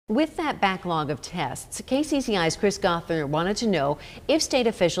With that backlog of tests, KCCI's Chris Gothner wanted to know if state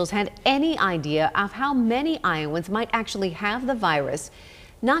officials had any idea of how many Iowans might actually have the virus,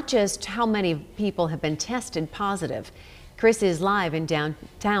 not just how many people have been tested positive. Chris is live in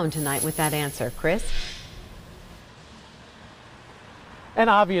downtown tonight with that answer. Chris? And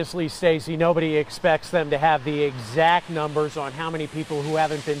obviously, Stacey, nobody expects them to have the exact numbers on how many people who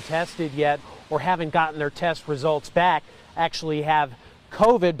haven't been tested yet or haven't gotten their test results back actually have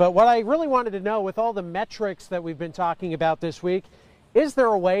COVID. But what I really wanted to know, with all the metrics that we've been talking about this week, is there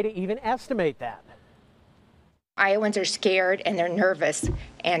a way to even estimate that? Iowans are scared and they're nervous,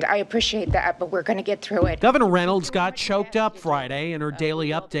 and I appreciate that, but we're going to get through it. Governor Reynolds got choked up Friday in her daily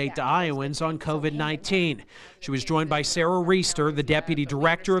update to Iowans on COVID-19. She was joined by Sarah Reister, the deputy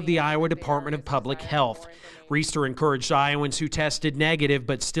director of the Iowa Department of Public Health. Reister encouraged Iowans who tested negative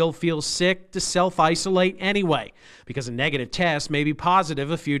but still feel sick to self-isolate anyway, because a negative test may be positive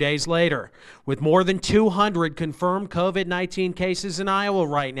a few days later. With more than 200 confirmed COVID-19 cases in Iowa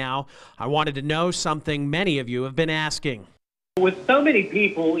right now, I wanted to know something many of you have been asking. With so many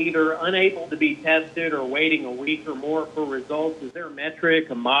people either unable to be tested or waiting a week or more for results, is there a metric,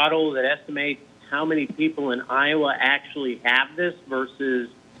 a model that estimates how many people in Iowa actually have this versus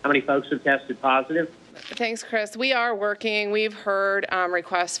how many folks have tested positive? Thanks, Chris. We are working. We've heard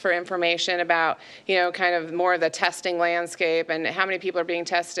requests for information about, kind of more of the testing landscape and how many people are being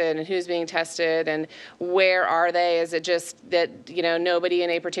tested and who's being tested and where are they. Is it just that, nobody in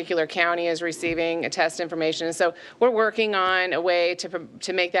a particular county is receiving a test information? And so we're working on a way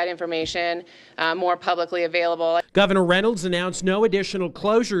to make that information more publicly available. Governor Reynolds announced no additional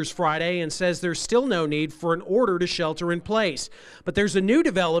closures Friday and says there's still no need for an order to shelter in place. But there's a new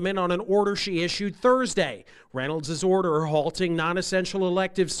development on an order she issued Thursday. Reynolds' order halting non-essential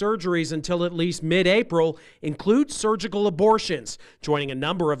elective surgeries until at least mid-April includes surgical abortions, joining a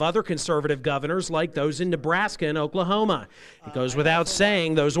number of other conservative governors like those in Nebraska and Oklahoma. It goes without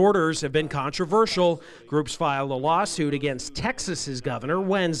saying those orders have been controversial. Groups filed a lawsuit against Texas's governor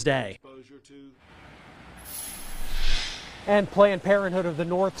Wednesday. And Planned Parenthood of the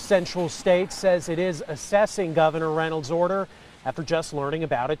North Central States says it is assessing Governor Reynolds' order after just learning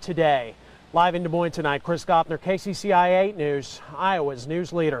about it today. Live in Des Moines tonight, Chris Gothner, KCCI 8 News, Iowa's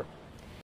news leader.